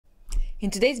In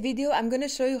today's video, I'm going to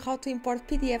show you how to import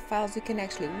PDF files you can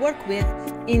actually work with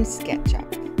in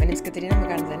SketchUp. My name is Catarina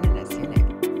Magarnzani and I'll see you next.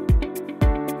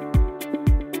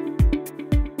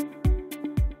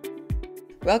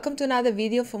 Welcome to another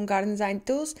video from Garden Design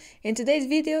Tools. In today's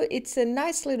video, it's a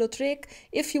nice little trick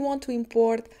if you want to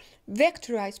import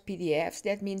vectorized PDFs.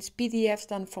 That means PDFs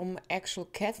done from actual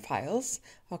CAD files,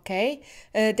 okay,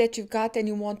 that you've got, and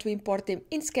you want to import them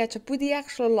in SketchUp with the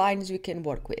actual lines you can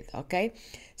work with, okay.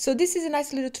 So this is a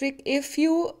nice little trick. If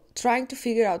you trying to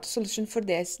figure out a solution for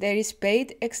this, there is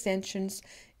paid extensions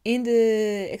in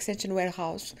the extension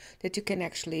warehouse that you can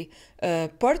actually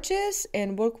purchase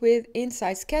and work with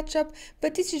inside SketchUp.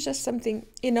 But this is just something,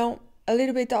 you know, a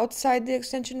little bit outside the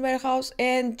extension warehouse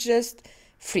and just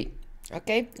free.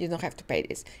 Okay, you don't have to pay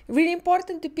this. Really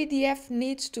important, the PDF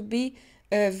needs to be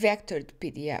a vectored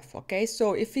PDF. Okay,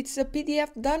 so if it's a PDF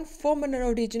done from an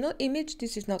original image,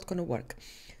 this is not going to work.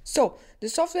 So the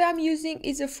software I'm using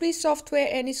is a free software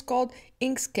and it's called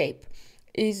Inkscape.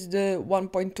 Is the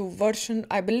 1.2 version,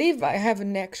 I believe. I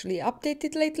haven't actually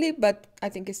updated lately, but I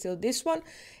think it's still this one.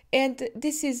 And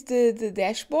this is the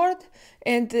dashboard,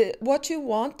 and what you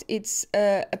want, it's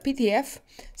a PDF,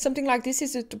 something like this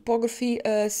is a topography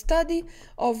study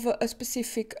of a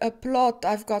specific plot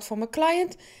I've got from a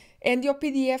client, and your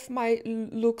PDF might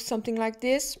look something like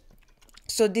this.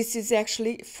 So this is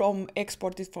actually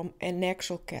exported from an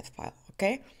actual CAD file,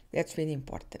 okay? That's really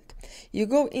important. You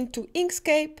go into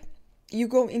Inkscape, you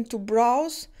go into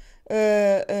browse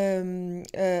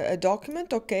a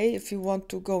document, okay? If you want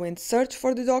to go and search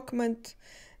for the document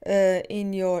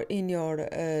in your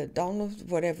download,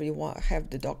 whatever you want, have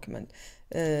the document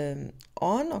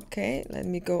on, okay? Let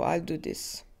me go. I'll do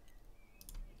this.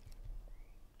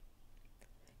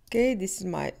 Okay, this is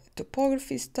my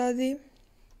topography study.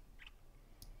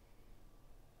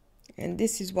 And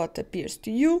this is what appears to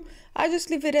you. I just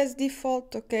leave it as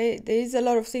default, okay? There is a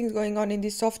lot of things going on in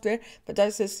this software, but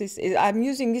I'm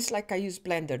using this like I use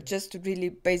Blender, just really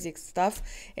basic stuff,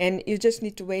 and you just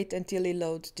need to wait until it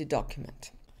loads the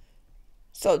document.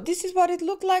 So this is what it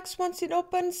looks like once it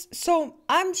opens. So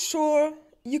I'm sure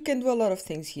you can do a lot of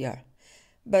things here,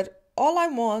 but all I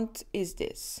want is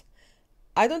this.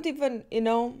 I don't even, you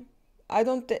know, I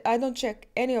don't check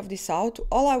any of this out.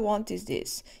 All I want is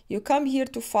this. You come here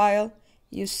to File,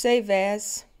 you save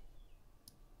as,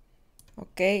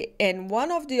 okay, and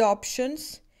one of the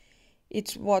options,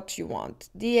 it's what you want,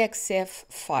 DXF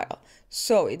file.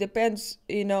 So it depends,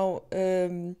 you know,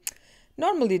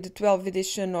 normally the 12th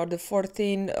edition or the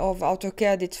 14 of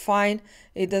AutoCAD, it's fine.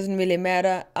 It doesn't really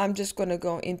matter. I'm just gonna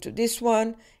go into this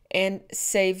one and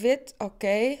save it,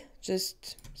 okay?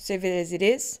 Just save it as it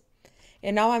is.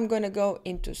 And now I'm going to go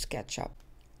into SketchUp.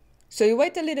 So you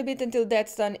wait a little bit until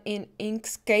that's done in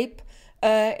Inkscape.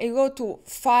 You go to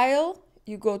File,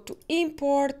 you go to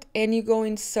Import, and you go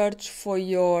in search for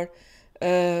your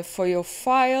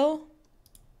file.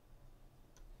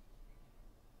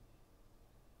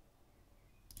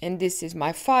 And this is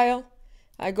my file.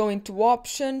 I go into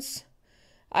Options.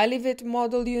 I leave it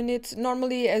Model Units.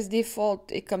 Normally, as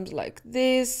default, it comes like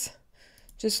this.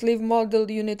 Just leave model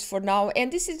units for now.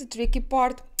 And this is the tricky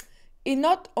part. It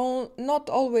not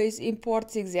always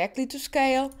imports exactly to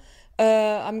scale.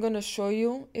 I'm going to show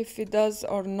you if it does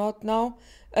or not now.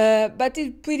 But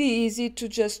it's pretty easy to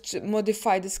just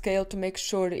modify the scale to make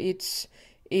sure it's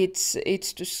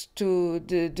to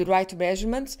the right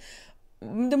measurements.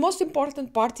 The most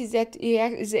important part is that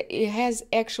it has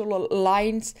actual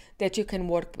lines that you can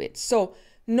work with. So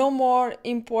no more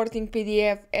importing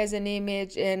PDF as an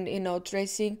image and, you know,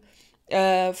 tracing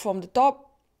from the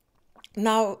top.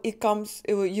 Now it comes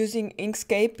using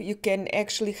Inkscape. You can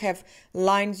actually have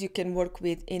lines you can work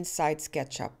with inside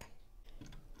SketchUp.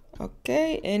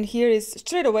 Okay, and here is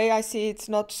straight away I see it's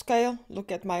not to scale.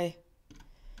 Look at my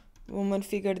woman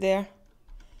figure there.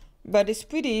 But it's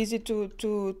pretty easy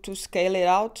to scale it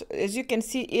out. As you can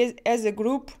see, as a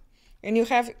group, and you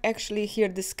have actually here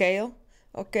the scale.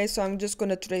 Okay, so I'm just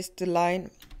gonna trace the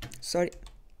line. Sorry,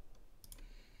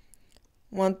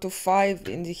 1 to 5,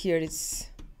 and here it's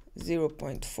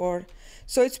 0.4.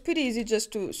 So it's pretty easy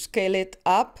just to scale it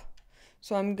up.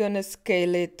 So I'm gonna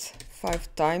scale it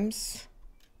 5 times.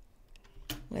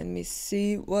 Let me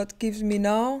see what gives me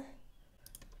now.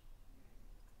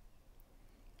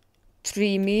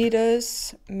 3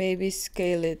 meters. Maybe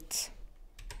scale it.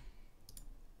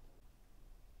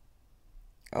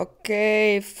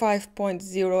 Okay,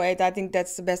 5.08. I think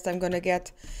that's the best I'm gonna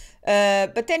get.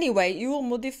 But anyway, you will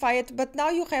modify it. But now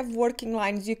you have working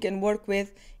lines you can work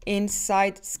with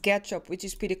inside SketchUp, which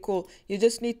is pretty cool. You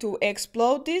just need to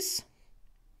explode this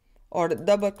or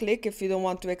double click if you don't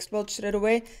want to explode straight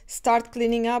away. Start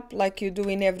cleaning up like you do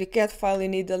in every CAD file. You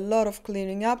need a lot of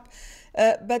cleaning up.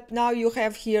 But now you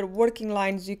have here working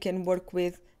lines you can work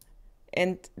with,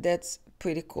 and that's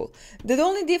pretty cool. The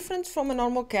only difference from a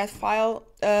normal CAD file,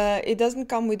 it doesn't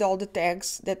come with all the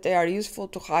tags that they are useful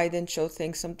to hide and show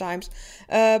things sometimes.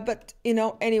 But you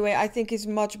know, anyway, I think it's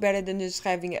much better than just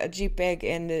having a JPEG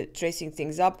and tracing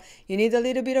things up. You need a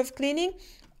little bit of cleaning,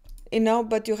 you know,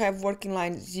 but you have working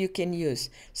lines you can use.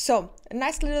 So a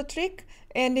nice little trick,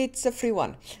 and it's a free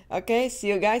one. Okay, see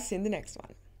you guys in the next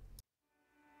one.